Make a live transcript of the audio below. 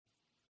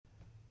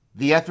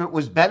The effort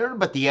was better,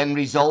 but the end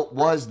result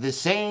was the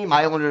same.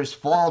 Islanders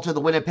fall to the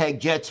Winnipeg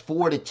Jets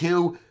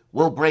 4-2.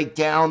 We'll break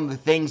down the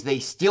things they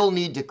still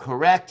need to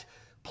correct,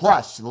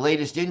 plus the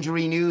latest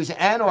injury news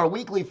and our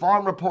weekly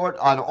farm report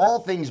on all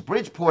things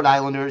Bridgeport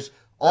Islanders.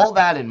 All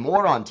that and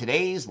more on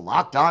today's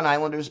Locked On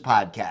Islanders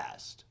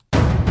podcast.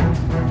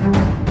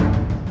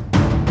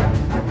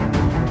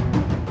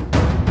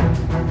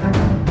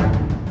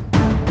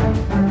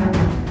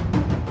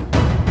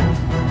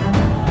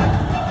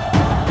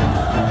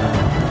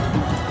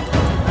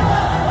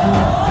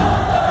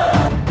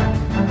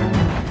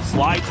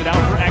 Slides it out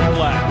for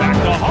Ekblad. Back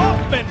to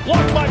Hoffman.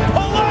 Blocked by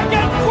Pulock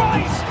and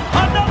Price.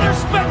 Another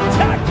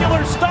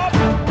spectacular stop.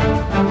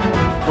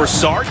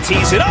 Broussard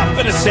tees it up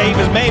and a save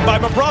is made by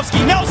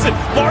Bobrovsky. Nelson.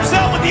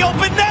 Barzal with the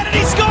open net and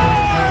he scores!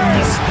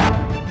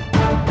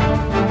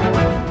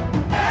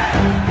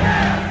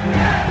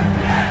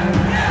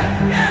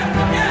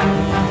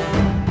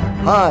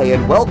 Hi,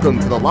 and welcome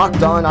to the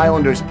Locked On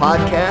Islanders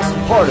podcast,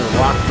 part of the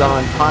Locked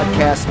On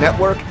Podcast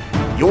Network,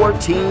 your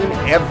team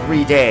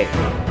every day.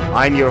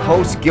 I'm your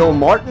host, Gil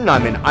Martin.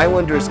 I'm an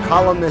Islanders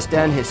columnist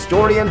and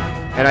historian,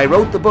 and I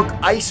wrote the book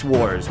Ice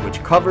Wars,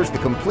 which covers the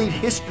complete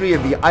history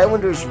of the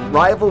Islanders'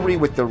 rivalry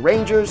with the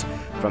Rangers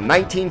from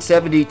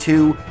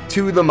 1972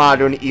 to the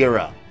modern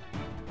era.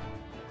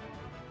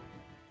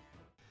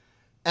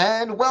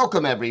 And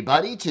welcome,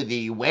 everybody, to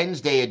the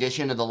Wednesday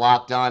edition of the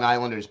Locked On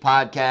Islanders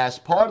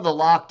podcast, part of the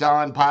Locked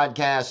On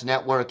Podcast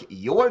Network,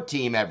 your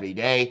team every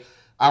day.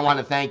 I want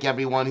to thank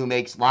everyone who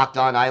makes Locked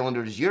On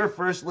Islanders your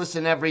first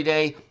listen every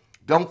day.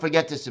 Don't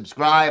forget to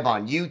subscribe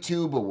on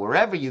YouTube or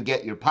wherever you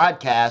get your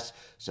podcasts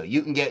so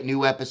you can get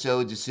new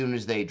episodes as soon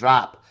as they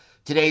drop.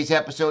 Today's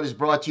episode is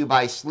brought to you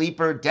by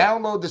Sleeper.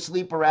 Download the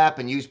Sleeper app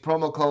and use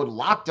promo code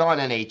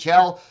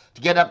LOCKEDONNHL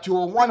to get up to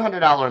a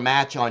 $100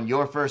 match on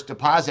your first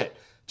deposit.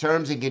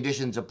 Terms and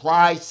conditions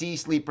apply. See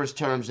Sleeper's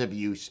terms of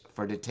use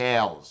for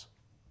details.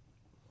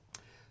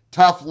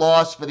 Tough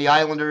loss for the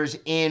Islanders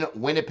in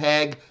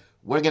Winnipeg.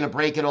 We're going to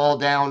break it all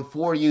down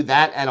for you.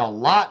 That and a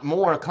lot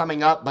more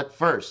coming up. But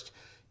first,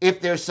 if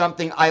there's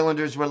something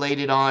Islanders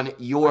related on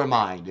your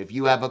mind, if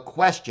you have a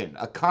question,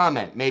 a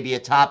comment, maybe a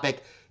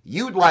topic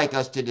you'd like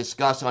us to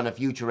discuss on a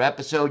future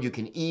episode, you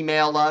can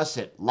email us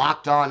at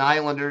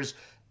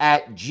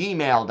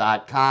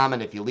lockedonislanders@gmail.com.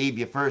 And if you leave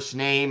your first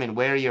name and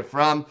where you're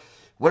from,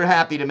 we're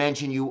happy to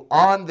mention you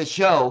on the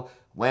show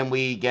when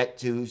we get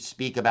to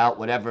speak about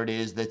whatever it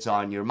is that's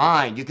on your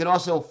mind. You can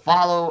also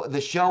follow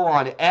the show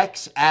on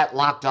X at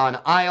Locked On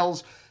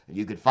Isles.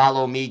 You could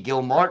follow me,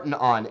 Gil Martin,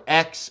 on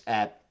X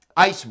at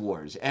Ice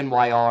Wars,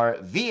 NYR,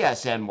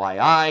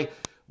 VSNYI.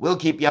 We'll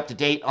keep you up to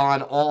date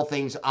on all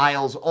things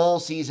Isles all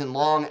season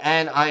long,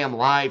 and I am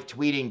live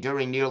tweeting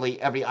during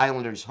nearly every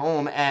Islanders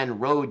home and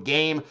road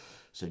game.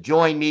 So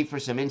join me for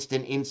some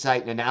instant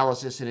insight and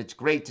analysis, and it's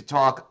great to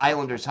talk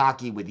Islanders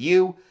hockey with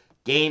you,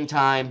 game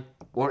time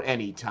or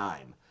any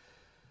time.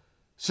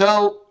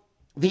 So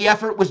the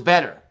effort was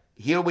better.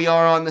 Here we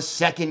are on the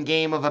second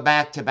game of a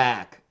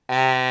back-to-back,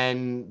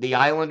 and the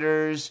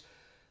Islanders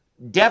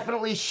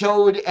definitely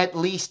showed at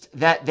least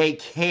that they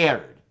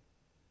cared,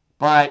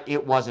 but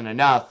it wasn't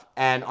enough.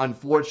 And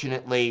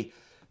unfortunately,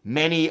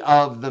 many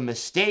of the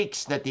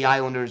mistakes that the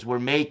Islanders were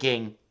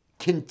making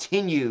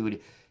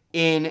continued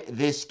in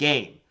this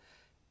game.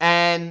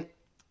 And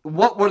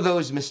what were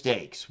those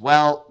mistakes?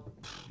 Well,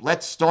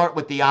 let's start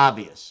with the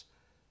obvious.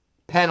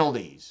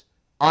 Penalties.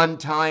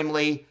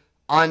 Untimely,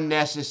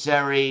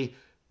 unnecessary,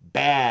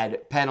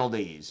 bad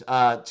penalties.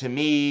 To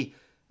me,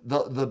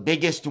 the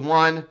biggest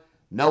one,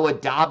 Noah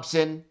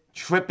Dobson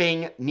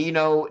tripping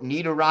Nino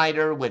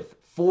Niederreiter with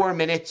 4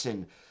 minutes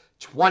and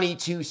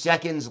 22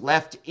 seconds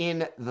left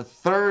in the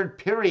third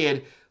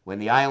period when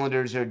the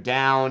Islanders are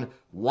down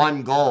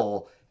 1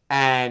 goal.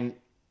 And,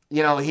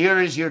 you know,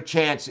 here is your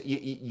chance.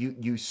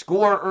 You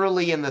score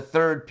early in the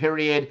third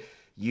period.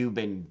 You've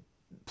been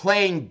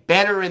playing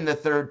better in the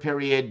third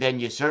period than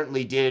you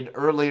certainly did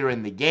earlier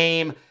in the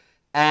game.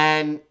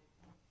 And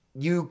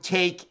you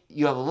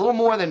have a little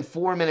more than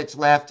 4 minutes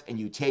left, and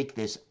you take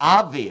this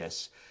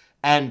obvious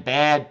and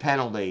bad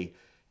penalty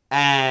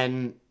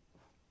and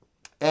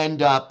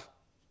end up,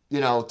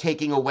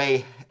 taking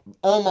away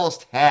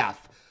almost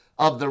half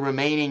of the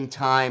remaining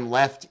time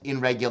left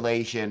in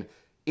regulation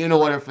in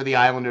order for the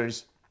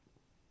Islanders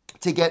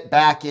to get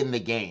back in the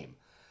game.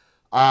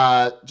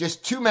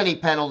 Just too many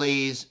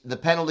penalties. The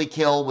penalty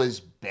kill was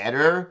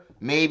better,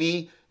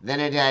 maybe, than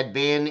it had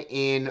been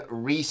in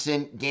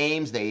recent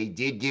games. They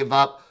did give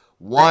up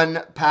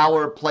 1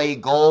 power play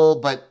goal,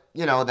 but,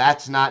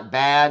 that's not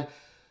bad.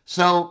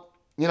 So,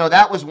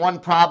 that was one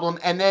problem.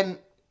 And then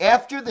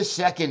after the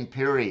second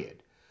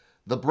period,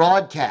 the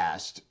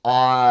broadcast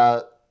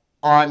on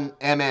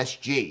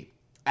MSG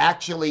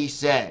actually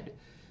said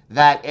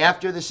that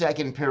after the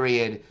second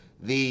period,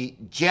 the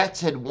Jets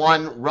had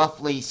won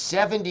roughly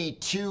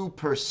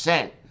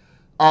 72%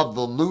 of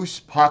the loose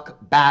puck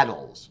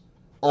battles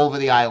over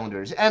the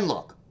Islanders. And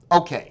look,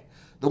 okay,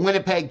 the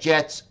Winnipeg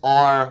Jets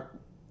are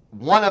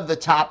one of the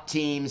top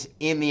teams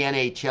in the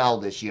NHL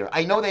this year.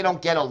 I know they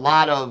don't get a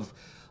lot of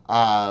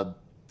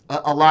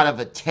a lot of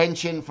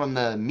attention from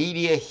the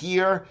media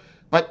here,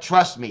 but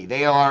trust me,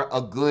 they are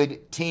a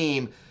good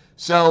team.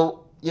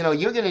 So,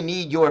 you're going to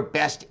need your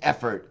best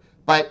effort,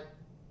 but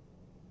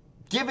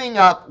giving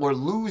up or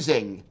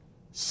losing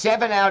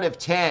 7 out of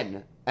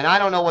 10, and I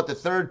don't know what the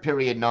third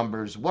period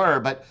numbers were,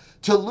 but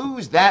to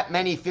lose that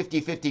many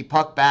 50-50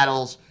 puck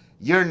battles,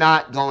 you're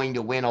not going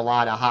to win a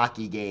lot of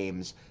hockey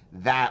games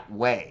that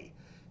way.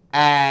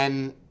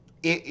 And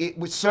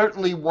it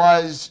certainly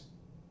was,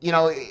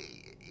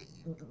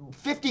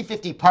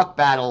 50-50 puck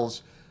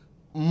battles,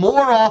 more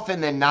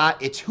often than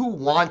not, it's who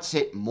wants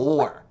it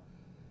more.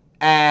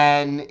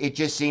 And it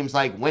just seems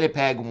like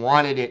Winnipeg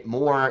wanted it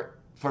more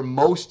for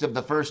most of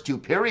the first two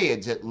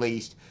periods, at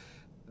least,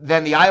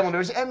 than the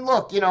Islanders. And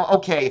look,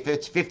 okay, if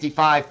it's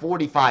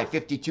 55-45,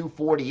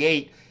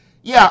 52-48,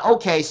 yeah,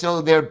 okay, so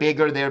they're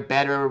bigger, they're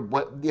better,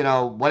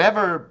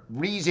 whatever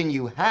reason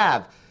you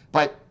have.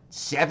 But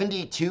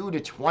 72 to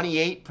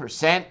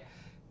 28%,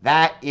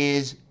 that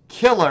is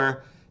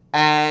killer.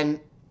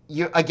 And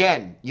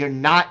you're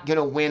not going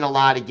to win a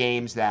lot of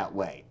games that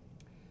way.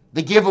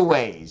 The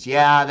giveaways,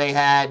 yeah, they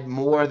had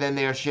more than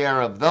their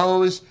share of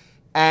those.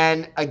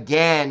 And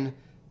again,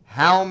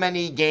 how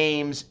many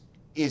games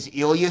is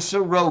Ilya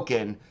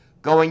Sorokin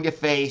going to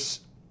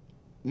face?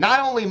 Not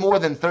only more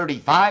than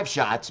 35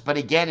 shots, but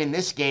again in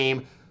this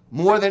game,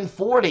 more than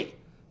 40.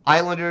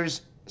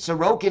 Islanders,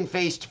 Sorokin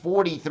faced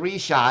 43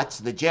 shots.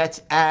 The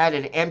Jets add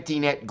an empty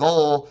net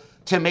goal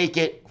to make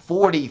it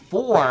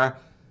 44.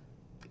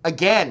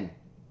 Again,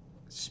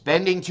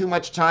 spending too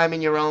much time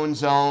in your own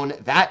zone,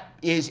 that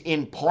is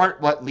in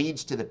part what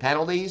leads to the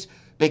penalties,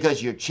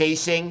 because you're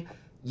chasing,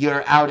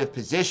 you're out of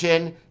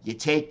position, you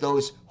take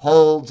those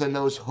holds and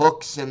those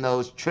hooks and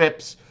those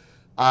trips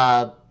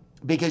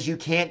because you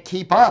can't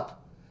keep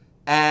up.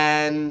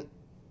 And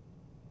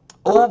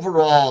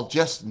overall,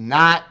 just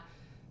not,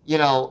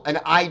 an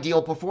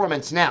ideal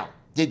performance. Now,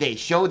 did they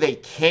show they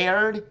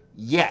cared?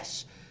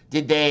 Yes.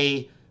 Did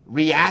they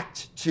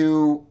react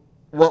to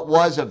what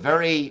was a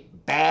very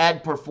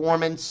bad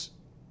performance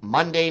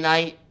Monday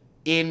night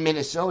in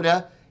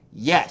Minnesota?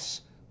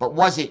 Yes. But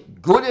was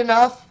it good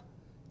enough?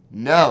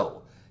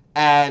 No.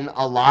 And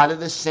a lot of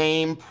the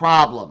same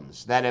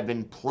problems that have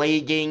been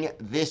plaguing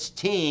this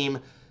team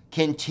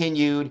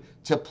continued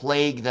to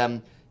plague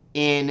them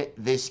in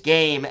this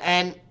game.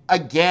 And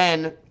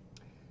again,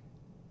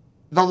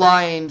 the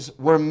lines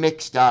were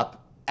mixed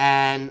up.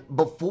 And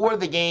before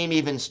the game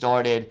even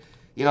started,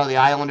 the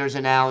Islanders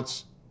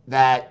announced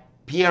that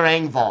Pierre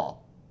Engvall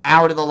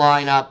out of the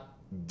lineup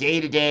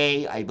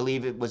day-to-day. I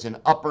believe it was an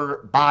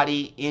upper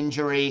body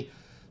injury.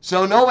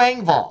 So no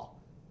Engvall.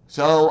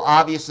 So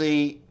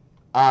obviously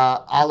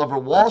Oliver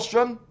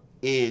Wahlstrom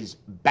is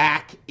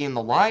back in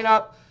the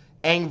lineup.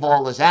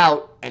 Engvall is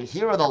out. And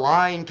here are the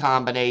line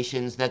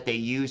combinations that they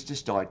used to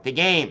start the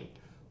game.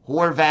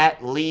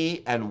 Horvat,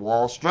 Lee, and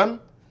Wahlstrom.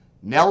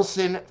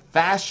 Nelson,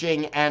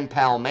 Fasching, and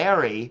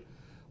Palmieri.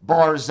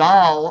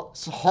 Barzal,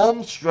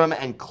 Holmstrom,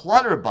 and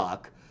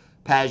Clutterbuck.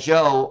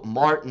 Pajot,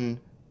 Martin,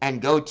 and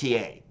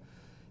Gauthier.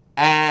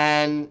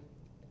 And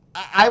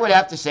I would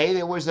have to say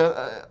there was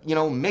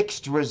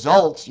mixed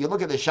results. You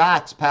look at the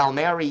shots,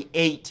 Palmieri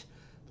 8,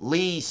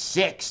 Lee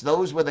 6.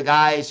 Those were the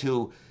guys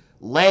who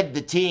led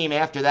the team.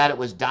 After that, it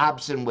was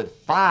Dobson with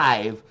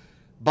 5.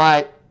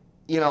 But,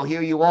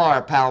 here you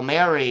are,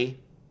 Palmieri,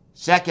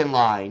 second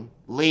line,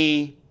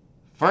 Lee,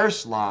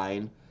 first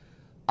line.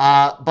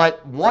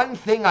 But one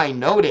thing I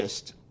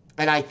noticed,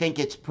 and I think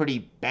it's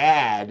pretty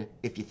bad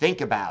if you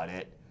think about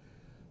it,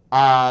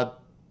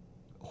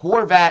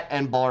 Horvat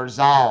and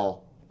Barzal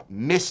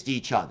missed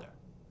each other.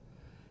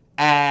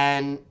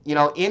 And,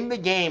 in the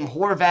game,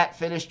 Horvat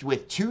finished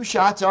with 2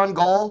 shots on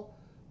goal.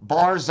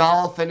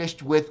 Barzal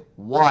finished with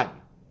 1.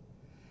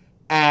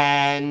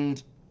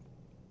 And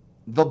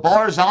the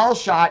Barzal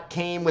shot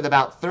came with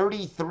about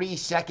 33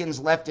 seconds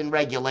left in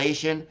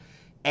regulation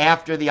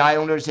after the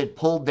Islanders had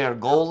pulled their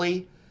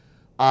goalie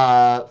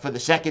for the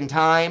second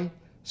time.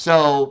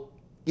 So,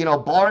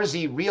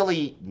 Barzy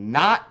really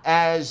not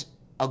as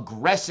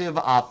aggressive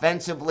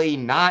offensively,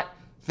 not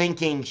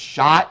thinking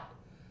shot,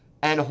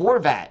 and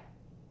Horvat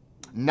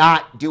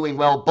not doing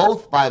well.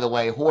 Both, by the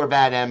way,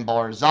 Horvat and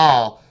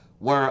Barzal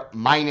were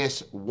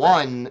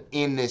 -1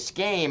 in this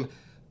game.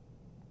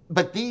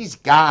 But these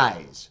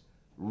guys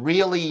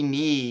really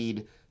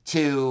need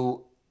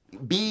to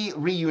be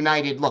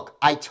reunited. Look,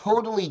 I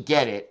totally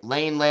get it.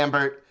 Lane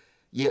Lambert,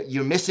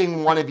 you're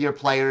missing one of your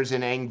players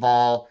in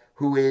Engvall,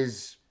 who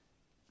is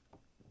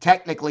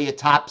technically a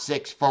top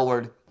 6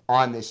 forward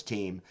on this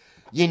team.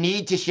 You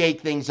need to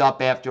shake things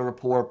up after a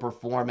poor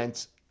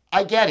performance.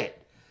 I get it.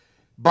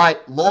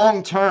 But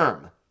long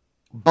term,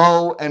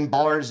 Bo and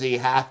Barzy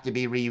have to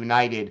be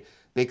reunited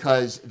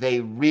because they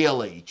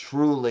really,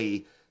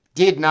 truly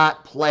did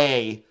not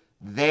play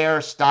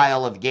their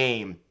style of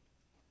game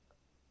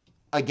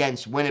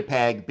against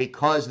Winnipeg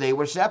because they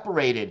were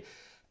separated.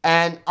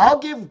 And I'll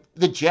give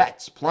the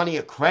Jets plenty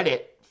of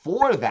credit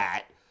for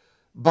that.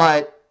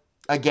 But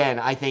again,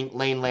 I think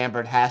Lane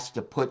Lambert has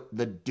to put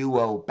the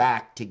duo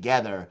back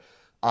together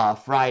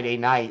Friday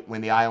night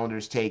when the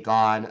Islanders take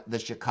on the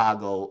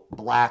Chicago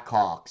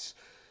Blackhawks.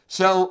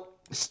 So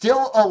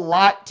still a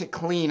lot to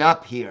clean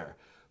up here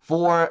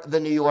for the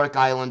New York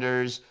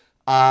Islanders.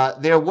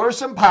 There were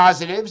some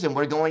positives, and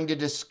we're going to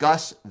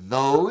discuss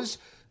those.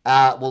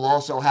 We'll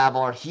also have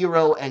our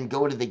hero and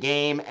go to the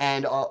game.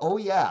 And,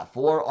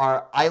 for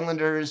our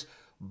Islanders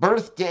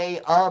birthday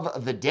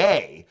of the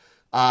day,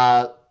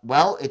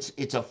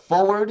 it's a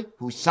forward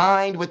who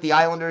signed with the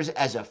Islanders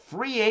as a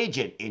free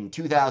agent in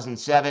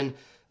 2007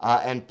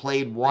 and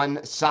played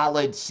one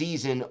solid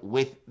season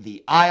with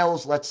the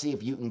Isles. Let's see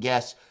if you can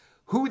guess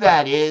who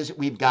that is.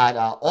 We've got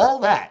all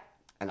that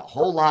and a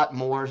whole lot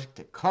more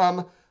to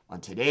come on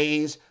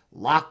today's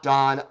Locked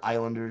On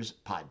Islanders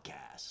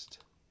podcast.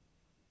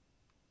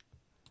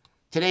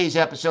 Today's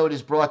episode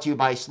is brought to you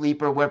by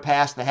Sleeper. We're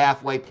past the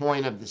halfway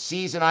point of the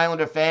season,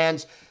 Islander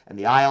fans, and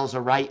the Isles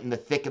are right in the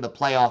thick of the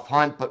playoff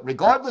hunt. But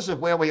regardless of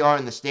where we are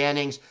in the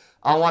standings,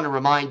 I want to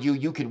remind you,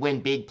 you can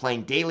win big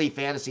playing daily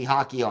fantasy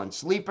hockey on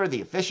Sleeper,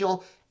 the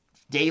official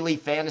daily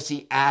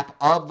fantasy app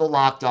of the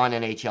Locked On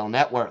NHL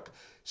Network.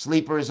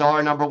 Sleeper is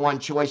our number one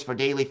choice for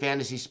daily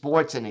fantasy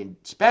sports and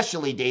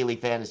especially daily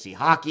fantasy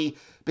hockey,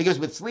 because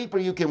with Sleeper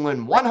you can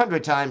win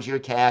 100 times your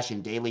cash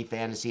in daily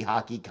fantasy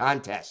hockey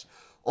contests.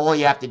 All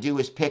you have to do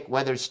is pick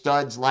whether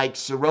studs like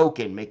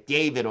Sorokin,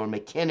 McDavid, or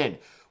McKinnon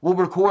will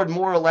record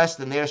more or less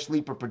than their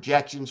Sleeper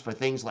projections for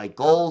things like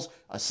goals,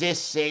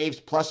 assists, saves,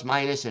 plus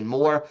minus, and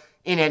more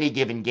in any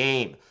given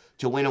game.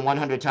 To win a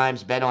 100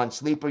 times bet on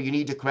Sleeper, you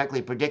need to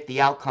correctly predict the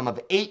outcome of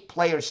 8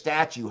 player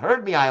stats. You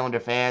heard me, Islander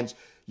fans.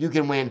 You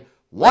can win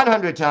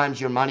 100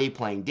 times your money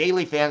playing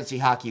daily fantasy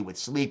hockey with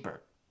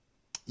Sleeper.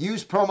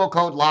 Use promo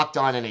code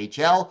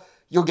LOCKEDONNHL.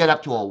 You'll get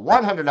up to a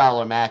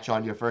 $100 match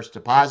on your first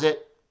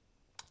deposit.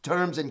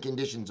 Terms and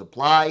conditions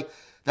apply.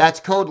 That's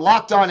code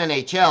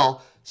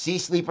LOCKEDONNHL. See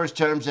Sleeper's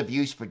terms of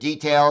use for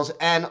details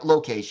and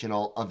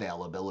locational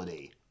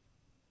availability.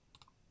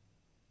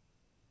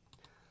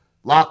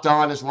 Locked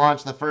On has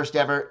launched the first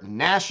ever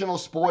national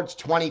sports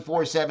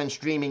 24/7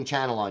 streaming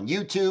channel on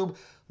YouTube.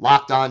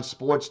 Locked On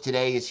Sports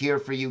Today is here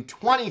for you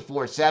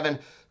 24/7,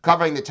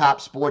 covering the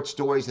top sports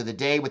stories of the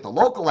day with the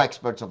local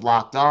experts of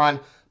Locked On,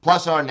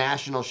 plus our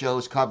national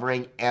shows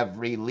covering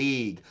every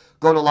league.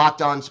 Go to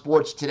Locked On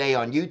Sports Today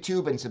on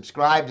YouTube and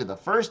subscribe to the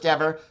first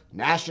ever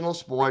national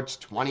sports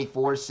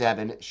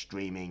 24/7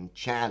 streaming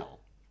channel.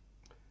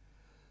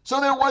 So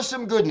there was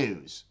some good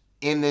news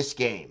in this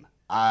game.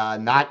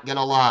 Not going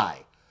to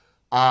lie.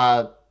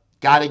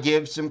 Got to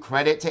give some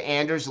credit to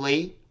Anders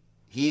Lee.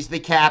 He's the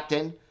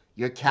captain.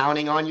 You're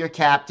counting on your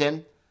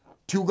captain.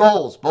 2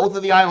 goals, both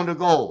of the Islander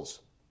goals,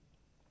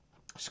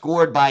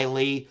 scored by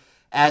Lee.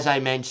 As I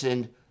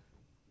mentioned,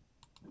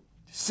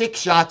 6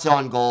 shots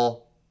on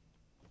goal.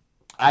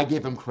 I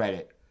give him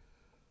credit.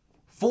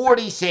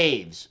 40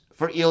 saves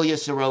for Ilya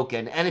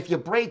Sorokin. And if you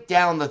break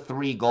down the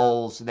 3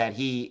 goals that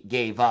he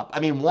gave up, I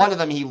mean, one of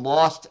them he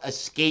lost a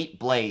skate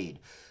blade.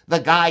 The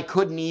guy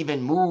couldn't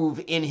even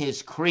move in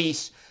his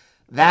crease.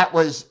 That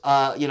was,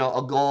 a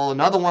goal.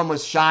 Another one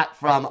was shot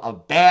from a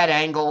bad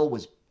angle,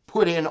 was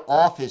put in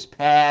off his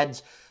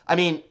pads. I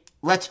mean,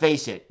 let's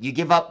face it. You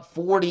give up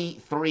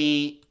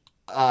 43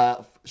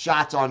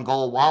 shots on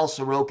goal while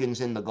Sorokin's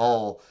in the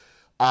goal.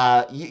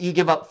 You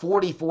give up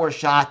 44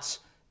 shots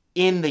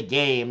in the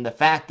game. The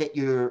fact that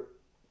you're,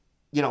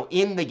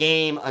 in the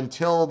game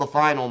until the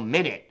final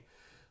minute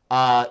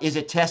is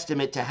a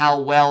testament to how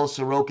well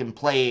Sorokin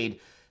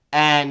played.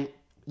 And,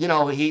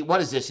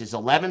 what is this, his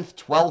 11th,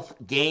 12th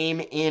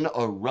game in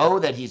a row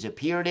that he's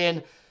appeared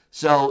in?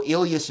 So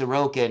Ilya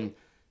Sorokin,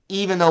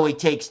 even though he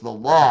takes the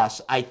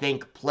loss, I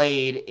think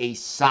played a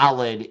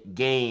solid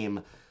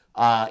game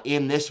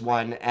in this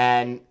one.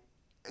 And,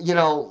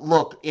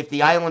 look, if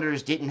the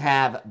Islanders didn't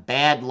have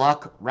bad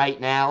luck right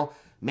now,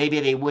 maybe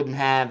they wouldn't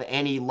have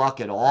any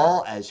luck at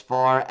all as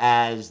far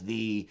as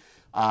the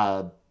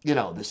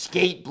the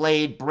skate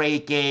blade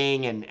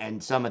breaking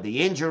and some of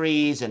the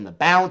injuries and the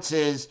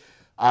bounces.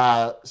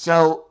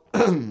 So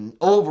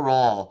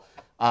overall,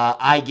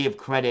 I give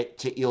credit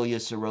to Ilya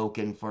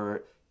Sorokin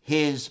for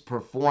his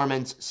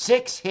performance.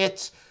 6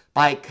 hits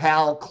by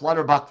Cal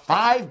Clutterbuck,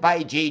 5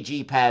 by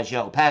J.G.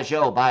 Pageau.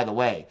 Pageau, by the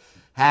way,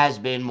 has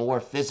been more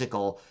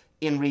physical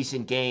in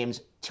recent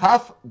games.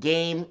 Tough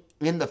game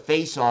in the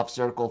face-off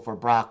circle for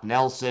Brock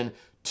Nelson.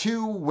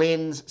 2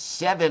 wins,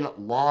 7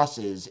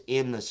 losses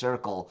in the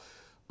circle.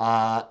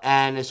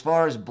 And as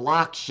far as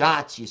blocked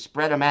shots, you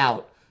spread them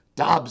out.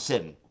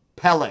 Dobson,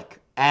 Pelech,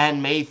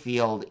 and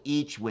Mayfield,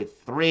 each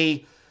with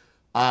 3.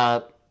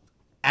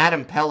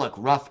 Adam Pelech,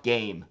 rough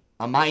game.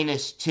 A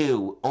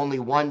 -2, only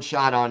 1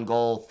 shot on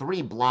goal,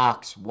 3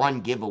 blocks,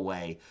 1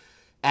 giveaway.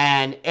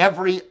 And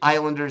every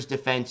Islanders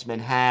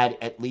defenseman had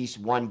at least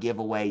 1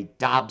 giveaway.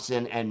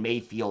 Dobson and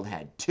Mayfield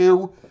had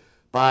 2.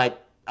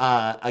 But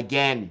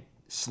again,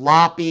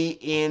 sloppy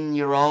in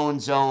your own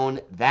zone,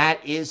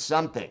 that is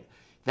something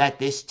that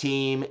this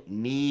team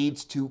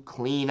needs to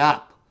clean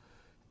up.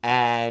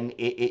 And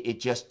it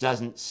just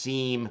doesn't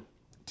seem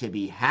to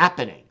be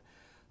happening.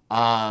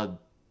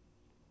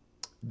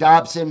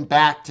 Dobson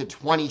back to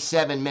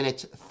 27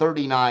 minutes,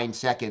 39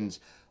 seconds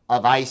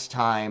of ice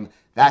time.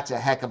 That's a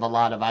heck of a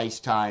lot of ice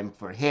time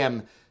for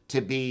him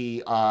to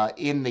be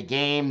in the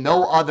game.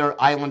 No other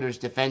Islanders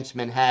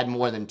defenseman had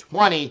more than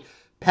 20.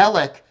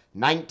 Pelech,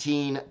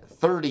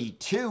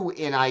 19:32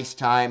 in ice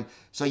time.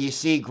 So you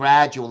see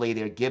gradually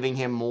they're giving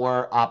him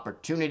more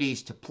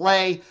opportunities to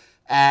play.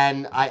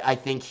 And I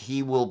think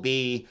he will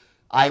be,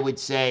 I would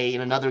say,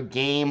 in another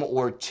game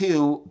or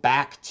two,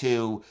 back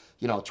to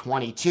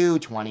 22,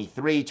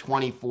 23,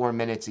 24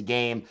 minutes a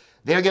game.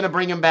 They're going to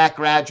bring him back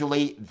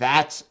gradually.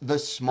 That's the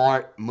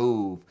smart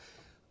move.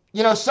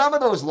 Some of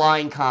those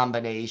line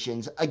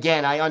combinations,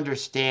 again, I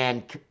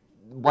understand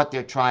what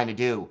they're trying to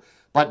do.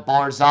 But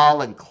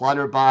Barzal and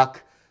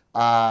Clutterbuck,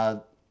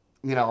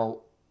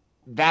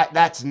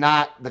 that's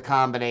not the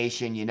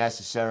combination you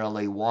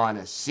necessarily want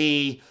to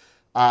see.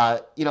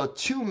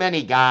 Too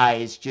many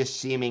guys just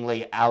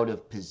seemingly out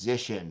of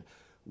position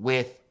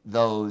with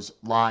those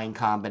line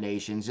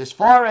combinations. As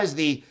far as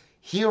the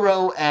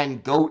hero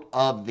and GOAT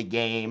of the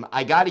game,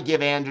 I got to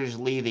give Anders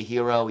Lee the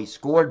hero. He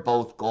scored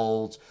both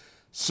goals.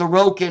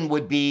 Sorokin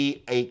would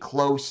be a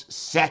close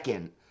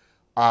second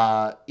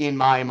in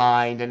my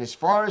mind. And as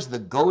far as the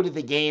GOAT of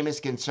the game is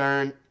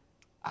concerned,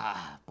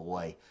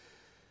 boy,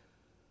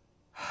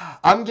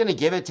 I'm going to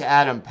give it to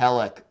Adam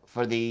Pelech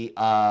for the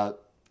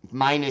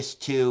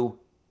 -2.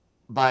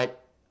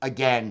 But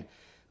again,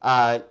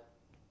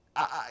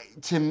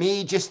 to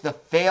me, just the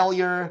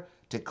failure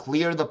to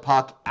clear the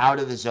puck out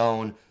of the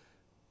zone,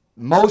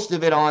 most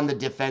of it on the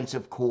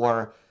defensive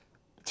core.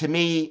 To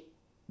me,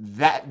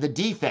 that the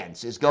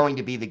defense is going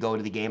to be the GOAT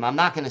of the game. I'm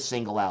not going to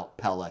single out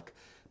Pelech,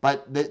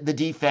 but the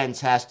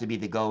defense has to be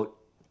the GOAT.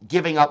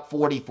 Giving up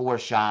 44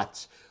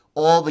 shots,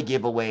 all the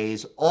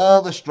giveaways,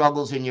 all the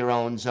struggles in your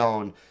own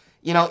zone.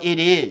 It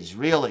is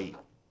really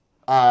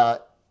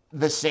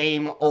the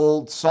same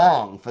old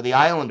song for the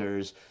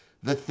Islanders.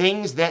 The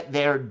things that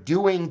they're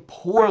doing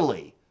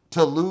poorly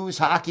to lose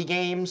hockey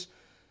games,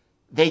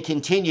 they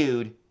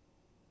continued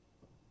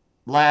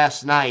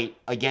last night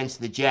against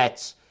the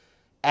Jets.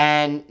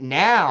 And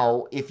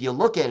now, if you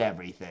look at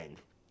everything,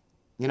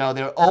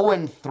 they're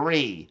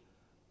 0-3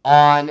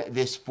 on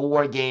this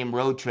 4-game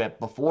road trip.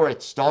 Before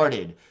it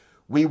started,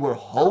 we were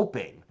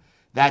hoping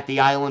that the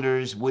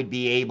Islanders would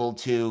be able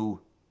to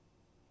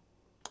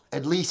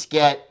at least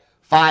get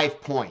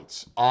 5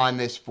 points on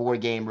this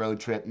 4-game road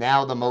trip.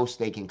 Now the most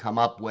they can come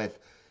up with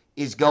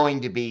is going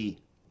to be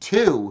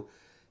 2.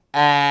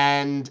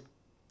 And,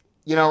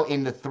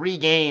 in the 3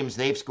 games,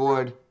 they've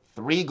scored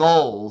 3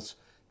 goals.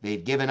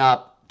 They've given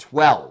up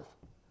 12.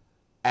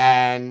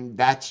 And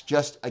that's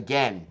just,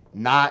 again,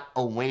 not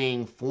a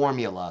winning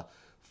formula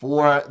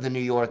for the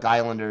New York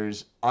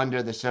Islanders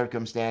under the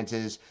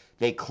circumstances.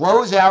 They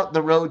close out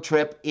the road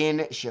trip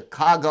in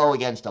Chicago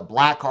against a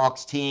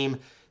Blackhawks team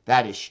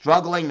that is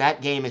struggling.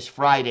 That game is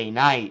Friday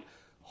night.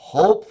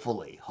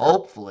 Hopefully,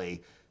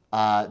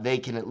 they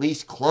can at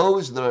least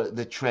close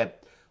the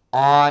trip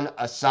on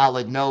a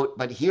solid note.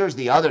 But here's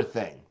the other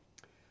thing.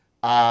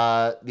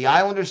 The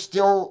Islanders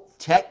still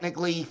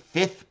technically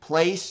 5th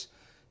place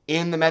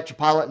in the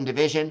Metropolitan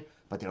Division,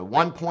 but they're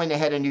 1 point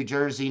ahead of New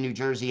Jersey. New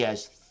Jersey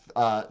has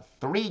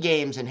 3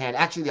 games in hand.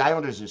 Actually, the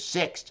Islanders are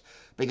 6th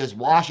because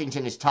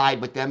Washington is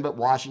tied with them, but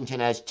Washington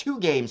has 2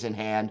 games in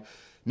hand.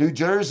 New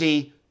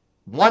Jersey,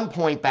 1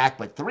 point back,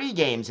 but 3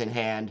 games in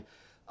hand.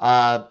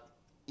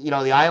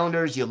 The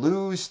Islanders, you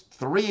lose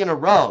 3 in a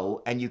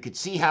row, and you could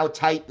see how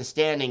tight the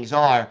standings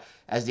are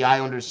as the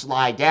Islanders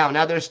slide down.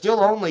 Now, they're still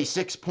only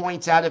 6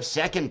 points out of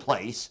 2nd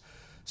place,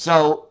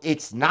 so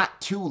it's not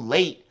too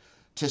late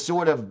to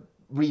sort of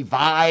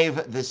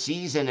revive the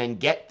season and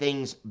get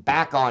things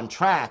back on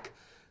track,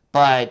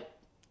 but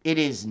it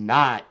is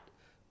not,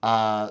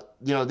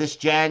 this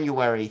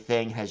January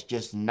thing has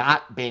just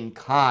not been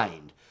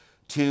kind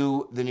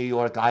to the New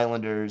York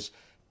Islanders.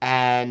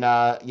 And,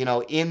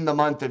 in the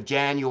month of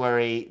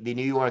January, the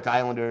New York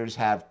Islanders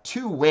have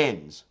 2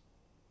 wins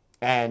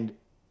and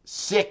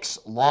 6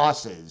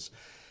 losses.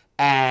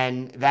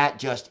 And that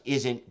just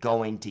isn't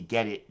going to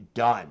get it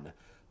done.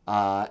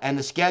 And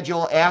the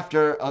schedule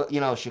after,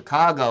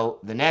 Chicago,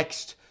 the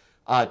next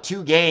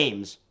 2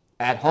 games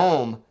at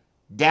home,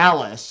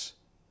 Dallas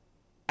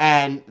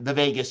and the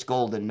Vegas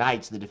Golden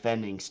Knights, the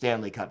defending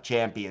Stanley Cup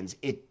champions.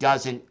 It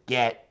doesn't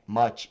get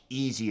much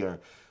easier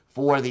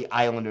for the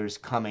Islanders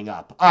coming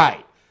up. All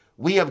right,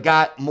 we have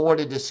got more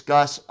to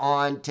discuss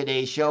on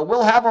today's show.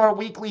 We'll have our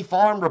weekly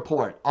farm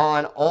report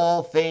on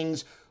all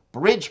things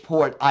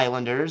Bridgeport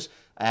Islanders,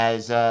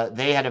 as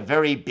they had a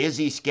very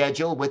busy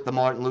schedule with the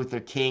Martin Luther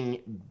King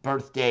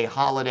birthday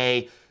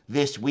holiday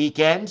this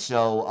weekend.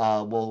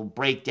 So we'll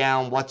break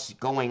down what's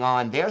going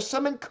on. There's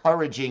some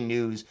encouraging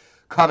news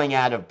coming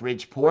out of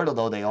Bridgeport,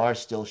 although they are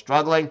still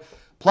struggling.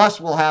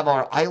 Plus, we'll have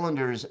our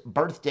Islanders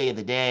birthday of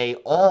the day,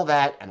 all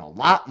that and a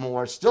lot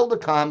more still to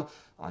come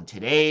on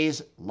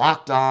today's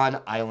Locked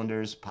On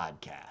Islanders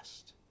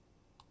podcast.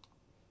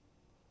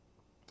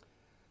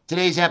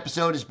 Today's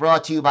episode is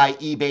brought to you by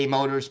eBay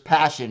Motors.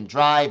 Passion,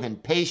 drive,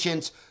 and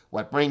patience.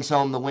 What brings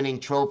home the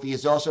winning trophy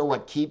is also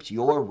what keeps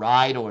your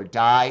ride or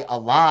die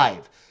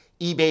alive.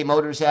 eBay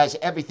Motors has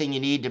everything you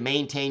need to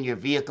maintain your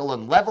vehicle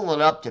and level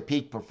it up to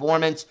peak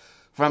performance.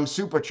 From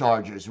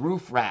superchargers,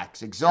 roof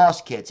racks,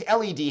 exhaust kits,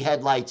 LED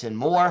headlights, and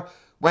more.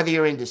 Whether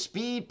you're into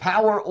speed,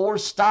 power, or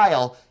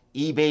style,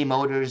 eBay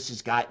Motors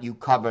has got you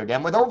covered.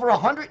 And with over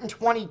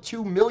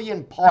 122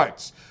 million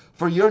parts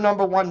for your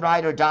number one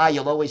ride or die,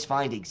 you'll always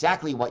find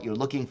exactly what you're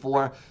looking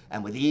for.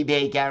 And with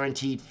eBay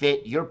Guaranteed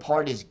Fit, your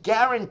part is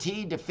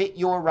guaranteed to fit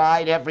your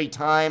ride every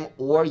time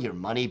or your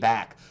money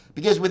back.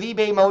 Because with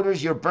eBay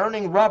Motors, you're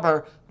burning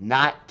rubber,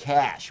 not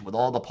cash. With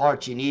all the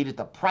parts you need at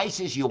the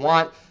prices you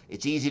want,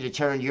 it's easy to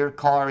turn your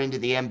car into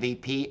the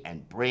MVP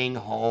and bring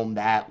home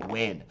that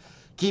win.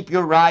 Keep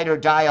your ride or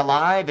die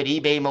alive at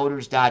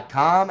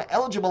ebaymotors.com.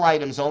 Eligible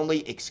items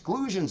only.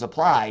 Exclusions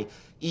apply.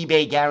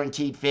 eBay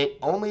Guaranteed Fit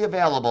only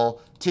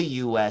available to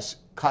U.S.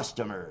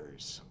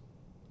 customers.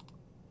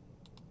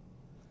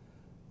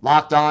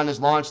 Locked On has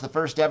launched the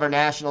first ever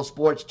national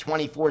sports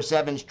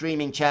 24/7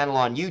 streaming channel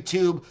on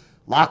YouTube.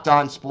 Locked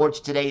On Sports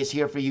Today is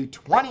here for you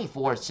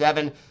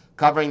 24/7,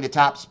 covering the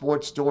top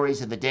sports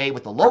stories of the day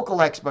with the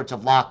local experts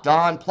of Locked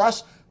On,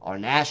 plus our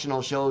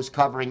national shows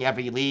covering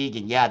every league,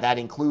 and yeah, that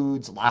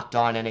includes Locked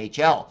On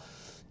NHL.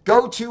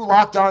 Go to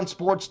Locked On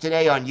Sports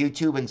Today on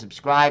YouTube and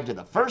subscribe to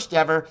the first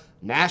ever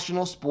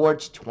national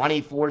sports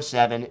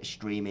 24/7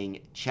 streaming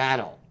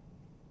channel.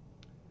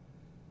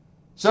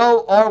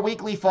 So, our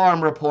weekly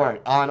farm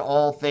report on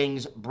all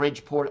things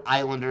Bridgeport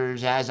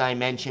Islanders. As I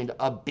mentioned,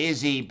 a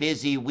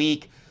busy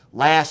week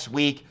last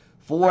week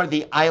for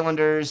the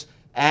Islanders,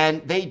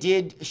 and they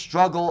did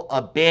struggle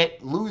a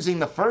bit, losing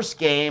the first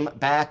game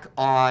back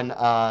on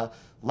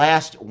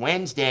last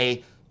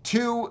Wednesday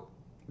to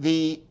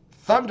the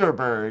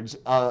Thunderbirds,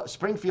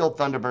 Springfield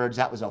Thunderbirds.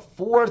 That was a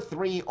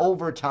 4-3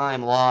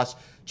 overtime loss.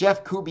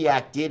 Jeff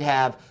Kubiak did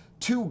have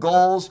 2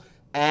 goals,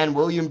 and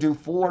William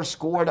Dufour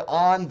scored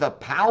on the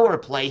power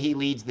play. He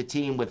leads the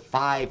team with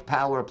 5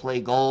 power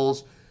play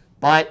goals,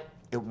 but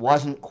it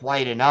wasn't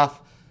quite enough.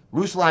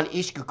 Ruslan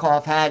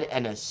Ishkakov had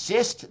an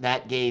assist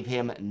that gave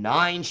him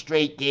 9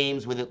 straight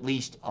games with at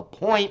least a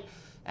point,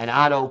 and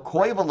Otto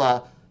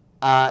Koivula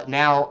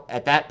now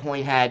at that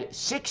point had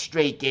 6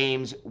 straight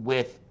games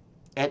with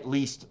at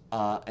least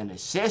an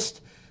assist.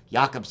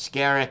 Jakub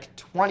Skarek,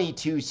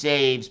 22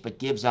 saves, but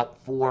gives up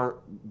 4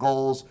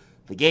 goals.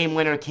 The game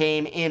winner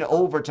came in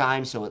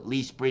overtime, so at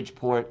least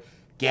Bridgeport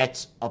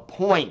gets a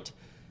point.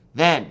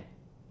 Then,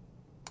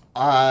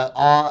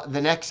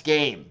 the next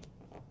game,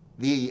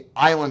 the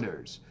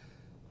Islanders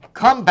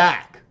come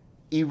back,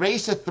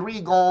 erase a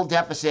 3-goal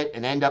deficit,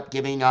 and end up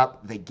giving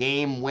up the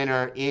game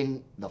winner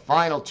in the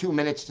final 2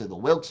 minutes to the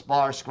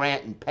Wilkes-Barre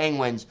Scranton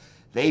Penguins.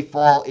 They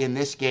fall in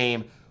this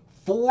game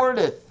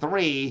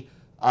 4-3,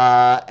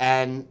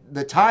 and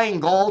the tying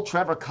goal,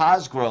 Trevor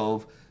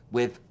Cosgrove,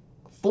 with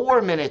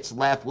 4 minutes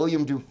left.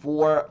 William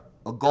Dufour,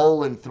 a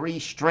goal in 3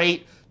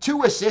 straight.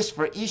 2 assists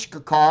for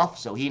Ishkakov,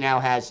 so he now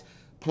has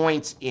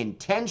points in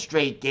 10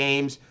 straight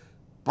games,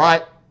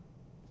 but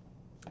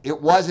it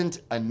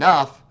wasn't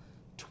enough.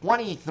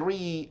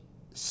 23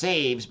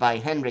 saves by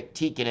Henrik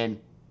Tikkanen.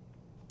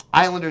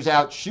 Islanders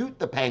outshoot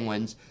the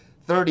Penguins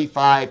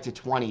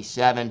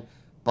 35-27,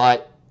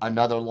 but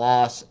another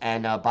loss.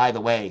 And by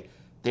the way,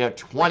 their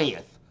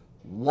 20th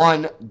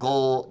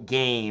 1-goal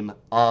game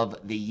of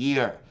the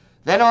year.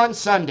 Then on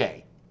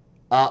Sunday,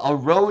 a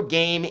road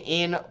game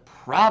in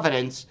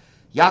Providence.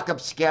 Jakub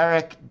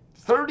Skarek,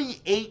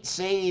 38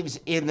 saves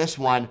in this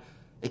one,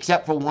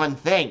 except for one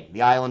thing.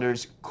 The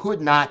Islanders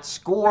could not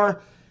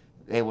score.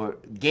 They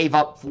gave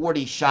up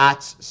 40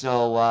 shots.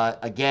 So,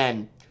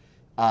 again,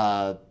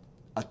 a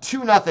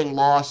 2-0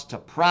 loss to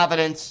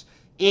Providence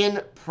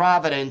in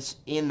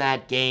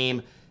that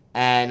game.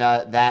 And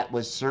that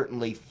was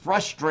certainly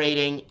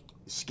frustrating.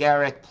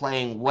 Skarek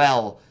playing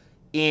well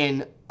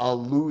in a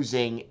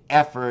losing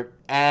effort.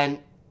 And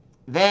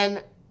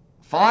then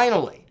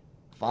finally,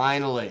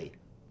 the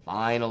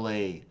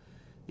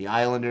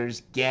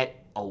Islanders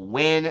get a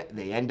win.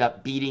 They end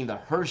up beating the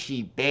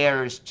Hershey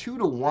Bears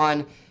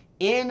 2-1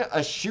 in a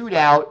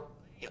shootout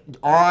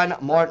on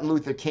Martin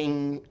Luther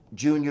King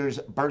Jr.'s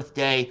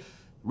birthday.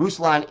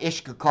 Ruslan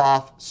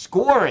Ishkakov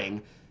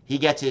scoring. He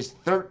gets his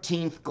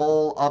 13th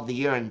goal of the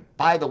year. And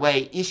by the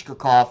way,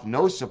 Ishkakov,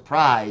 no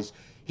surprise,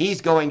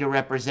 he's going to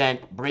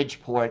represent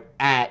Bridgeport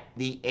at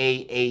the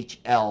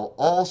AHL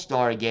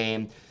All-Star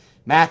Game.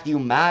 Matthew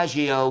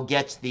Maggio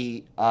gets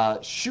the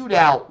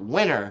shootout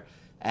winner,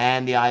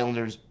 and the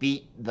Islanders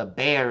beat the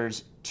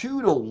Bears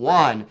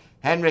 2-1.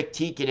 Henrik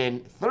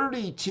Tikkanen,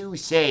 32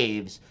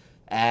 saves,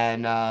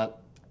 and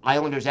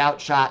Islanders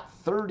outshot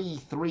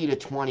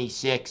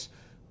 33-26,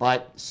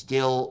 but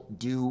still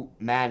do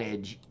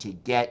manage to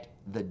get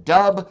the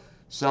dub.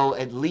 So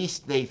at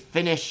least they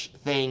finish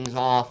things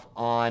off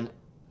on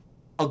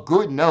a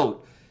good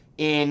note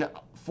in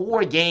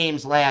 4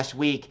 games last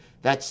week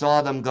that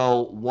saw them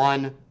go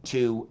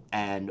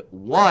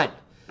 1-2-1.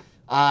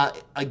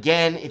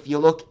 Again, if you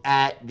look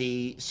at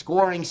the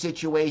scoring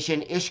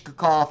situation,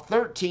 Ishkakov,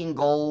 13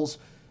 goals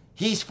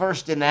He's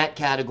first in that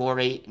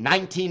category,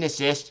 19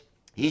 assists.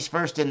 He's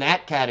first in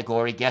that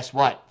category. Guess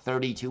what?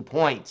 32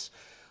 points.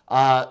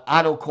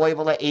 Otto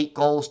Koivula, 8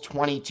 goals,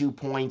 22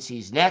 points.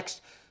 He's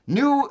next.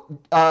 New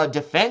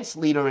defense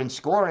leader in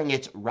scoring,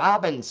 it's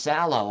Robin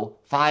Salo,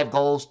 5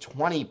 goals,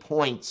 20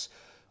 points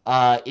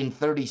in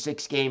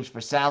 36 games for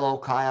Salo.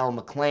 Kyle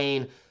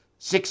McLean,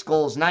 6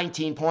 goals,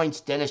 19 points.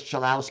 Dennis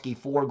Chalowski,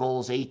 4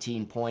 goals,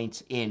 18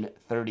 points in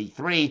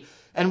 33.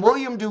 And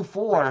William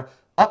Dufour,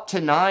 up to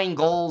 9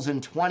 goals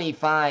in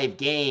 25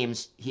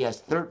 games. He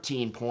has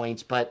 13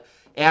 points, but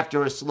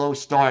after a slow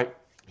start,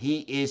 he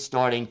is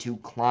starting to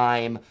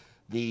climb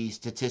the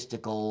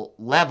statistical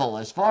level.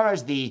 As far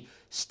as the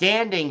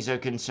standings are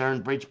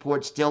concerned,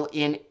 Bridgeport still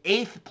in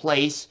 8th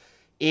place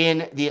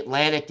in the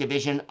Atlantic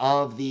Division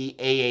of the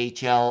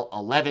AHL,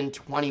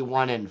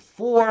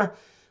 11-21-4.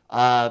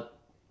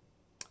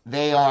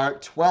 They are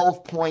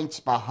 12 points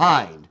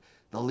behind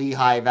the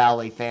Lehigh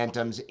Valley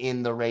Phantoms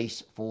in the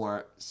race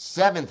for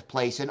 7th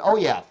place. And oh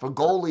yeah, for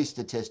goalie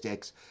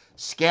statistics,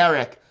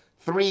 Skarek,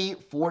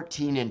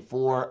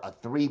 3-14-4, a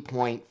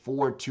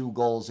 3.42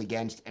 goals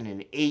against, and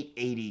an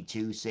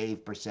 882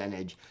 save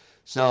percentage.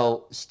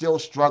 So still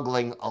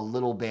struggling a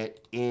little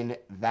bit in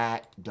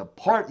that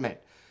department.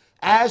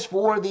 As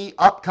for the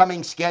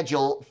upcoming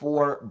schedule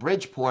for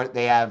Bridgeport,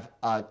 they have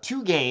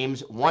 2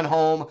 games, 1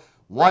 home,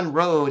 1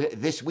 road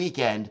this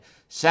weekend.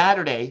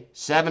 Saturday,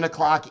 7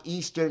 o'clock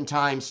Eastern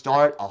Time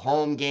start, a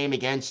home game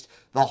against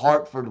the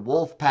Hartford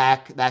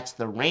Wolfpack. That's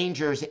the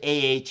Rangers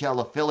AHL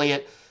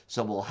affiliate.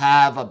 So we'll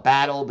have a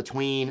battle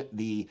between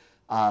the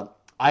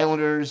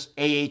Islanders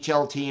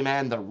AHL team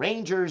and the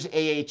Rangers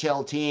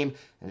AHL team.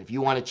 And if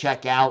you want to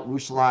check out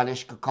Ruslan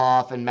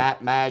Ishkakov and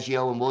Matt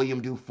Maggio and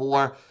William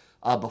Dufour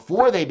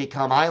before they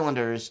become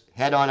Islanders,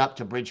 head on up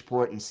to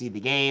Bridgeport and see the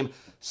game.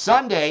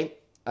 Sunday,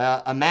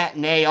 a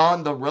matinee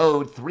on the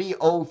road,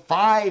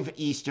 3:05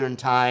 Eastern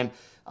Time,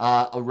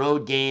 a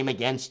road game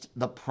against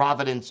the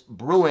Providence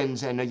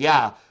Bruins. And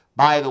yeah,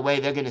 by the way,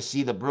 they're going to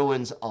see the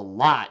Bruins a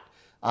lot.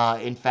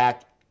 In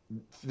fact,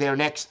 their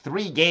next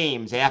 3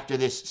 games after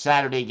this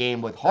Saturday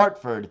game with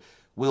Hartford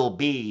will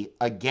be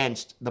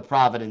against the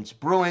Providence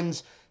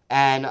Bruins.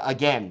 And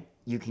again,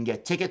 you can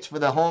get tickets for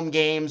the home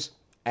games,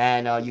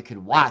 and you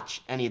can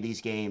watch any of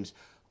these games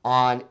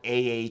on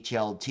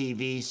AHL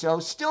TV. So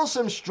still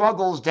some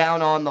struggles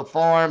down on the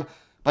farm,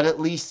 but at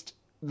least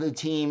the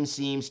team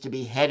seems to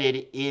be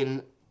headed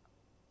in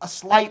a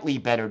slightly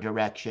better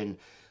direction,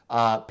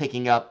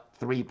 picking up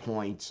 3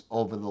 points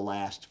over the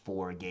last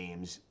 4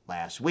 games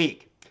last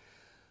week.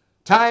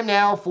 Time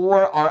now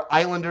for our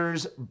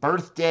Islanders'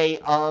 birthday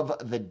of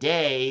the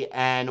day,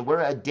 and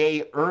we're a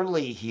day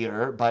early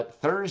here, but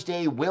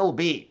Thursday will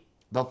be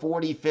the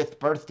 45th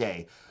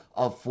birthday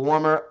of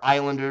former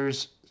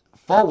Islanders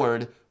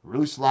forward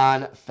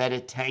Ruslan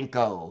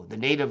Fedotenko, the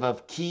native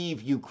of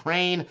Kyiv,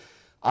 Ukraine.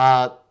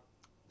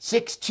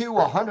 6'2",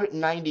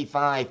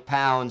 195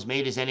 pounds,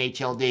 made his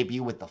NHL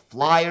debut with the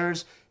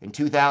Flyers in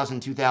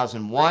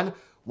 2000-2001.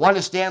 Won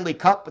a Stanley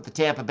Cup with the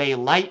Tampa Bay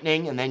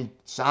Lightning, and then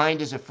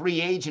signed as a free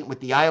agent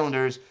with the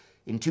Islanders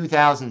in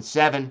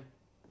 2007,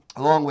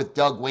 along with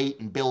Doug Weight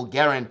and Bill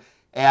Guerin,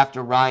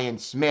 after Ryan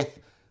Smith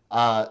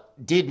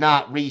did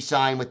not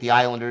re-sign with the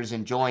Islanders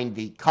and joined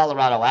the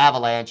Colorado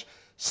Avalanche.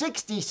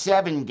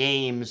 67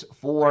 games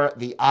for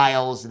the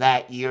Isles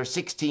that year,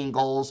 16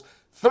 goals,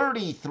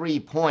 33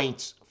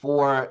 points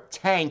for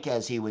Tank,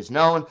 as he was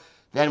known.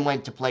 Then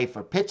went to play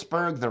for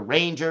Pittsburgh, the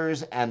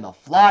Rangers, and the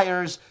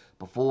Flyers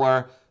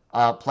before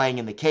playing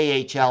in the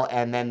KHL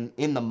and then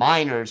in the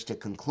minors to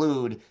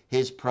conclude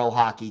his pro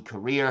hockey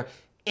career.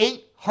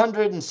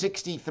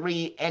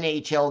 863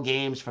 NHL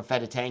games for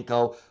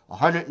Fedotenko,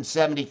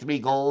 173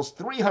 goals,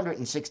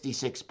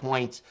 366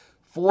 points,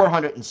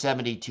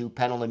 472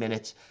 penalty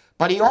minutes.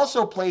 But he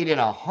also played in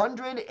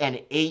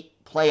 108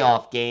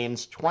 playoff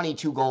games,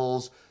 22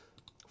 goals,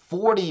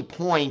 40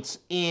 points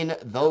in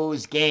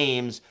those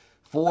games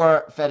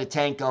for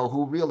Fedotenko,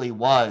 who really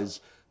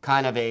was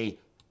kind of a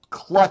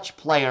clutch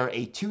player,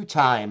 a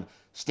 2-time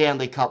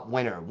Stanley Cup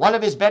winner. One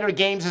of his better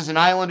games as an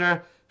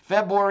Islander,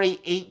 February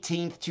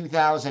 18th,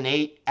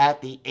 2008, at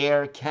the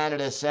Air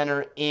Canada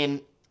Centre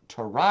in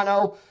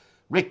Toronto.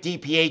 Rick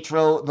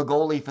DiPietro, the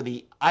goalie for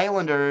the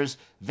Islanders.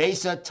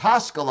 Vesa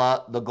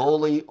Toskala, the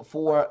goalie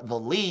for the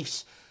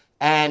Leafs.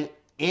 And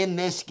in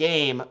this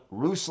game,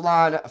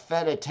 Ruslan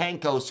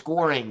Fedotenko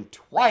scoring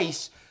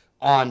twice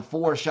on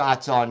 4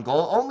 shots on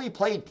goal. Only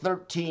played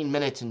 13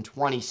 minutes and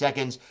 20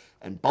 seconds,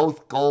 and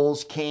both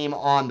goals came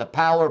on the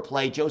power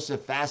play.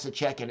 Joseph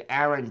Vasicek and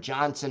Aaron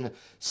Johnson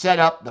set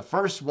up the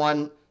first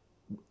one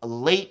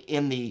late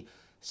in the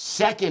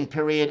second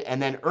period,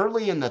 and then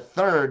early in the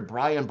third,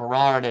 Brian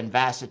Berard and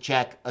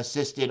Vasicek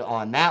assisted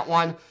on that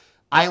one.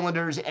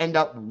 Islanders end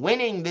up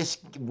winning this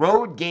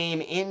road game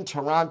in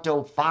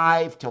Toronto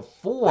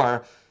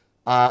 5-4.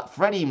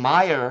 Freddie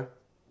Meyer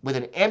with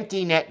an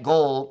empty net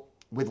goal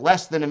with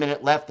less than a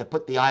minute left to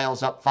put the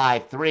Isles up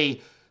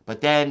 5-3. But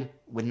then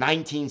with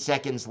 19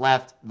 seconds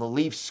left, the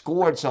Leafs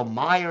scored, so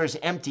Meyer's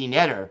empty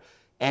netter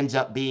ends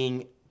up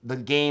being the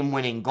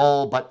game-winning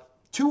goal. But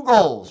 2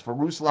 goals for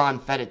Ruslan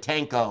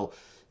Fedotenko,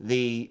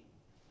 the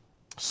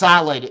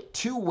solid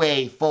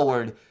two-way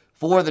forward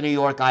for the New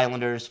York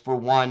Islanders for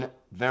one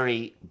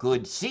very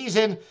good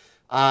season.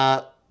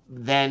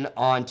 Then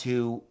on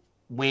to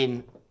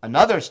win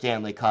another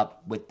Stanley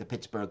Cup with the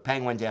Pittsburgh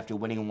Penguins after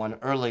winning one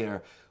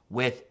earlier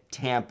with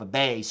Tampa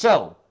Bay.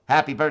 So,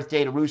 happy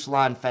birthday to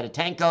Ruslan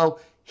Fedotenko.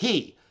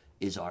 He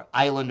is our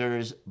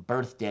Islanders'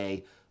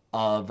 birthday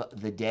of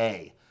the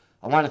day.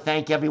 I want to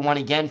thank everyone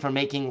again for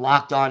making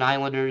Locked On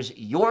Islanders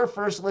your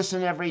first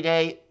listen every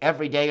day,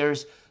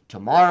 everydayers.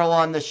 Tomorrow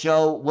on the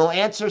show, we'll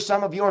answer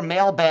some of your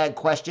mailbag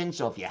questions,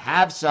 so if you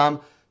have some,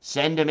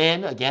 send them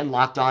in. Again,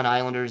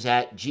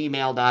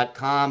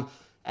 lockedonislanders@gmail.com.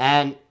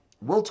 And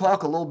we'll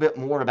talk a little bit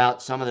more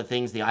about some of the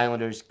things the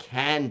Islanders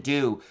can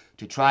do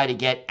to try to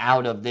get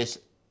out of this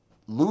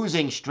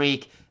losing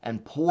streak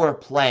and poor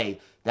play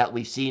that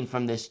we've seen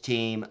from this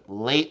team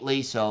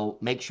lately. So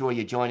make sure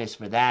you join us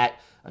for that.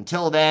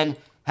 Until then,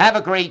 have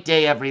a great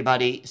day,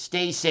 everybody.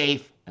 Stay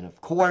safe. And of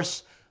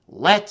course,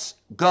 let's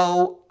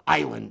go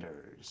Islanders.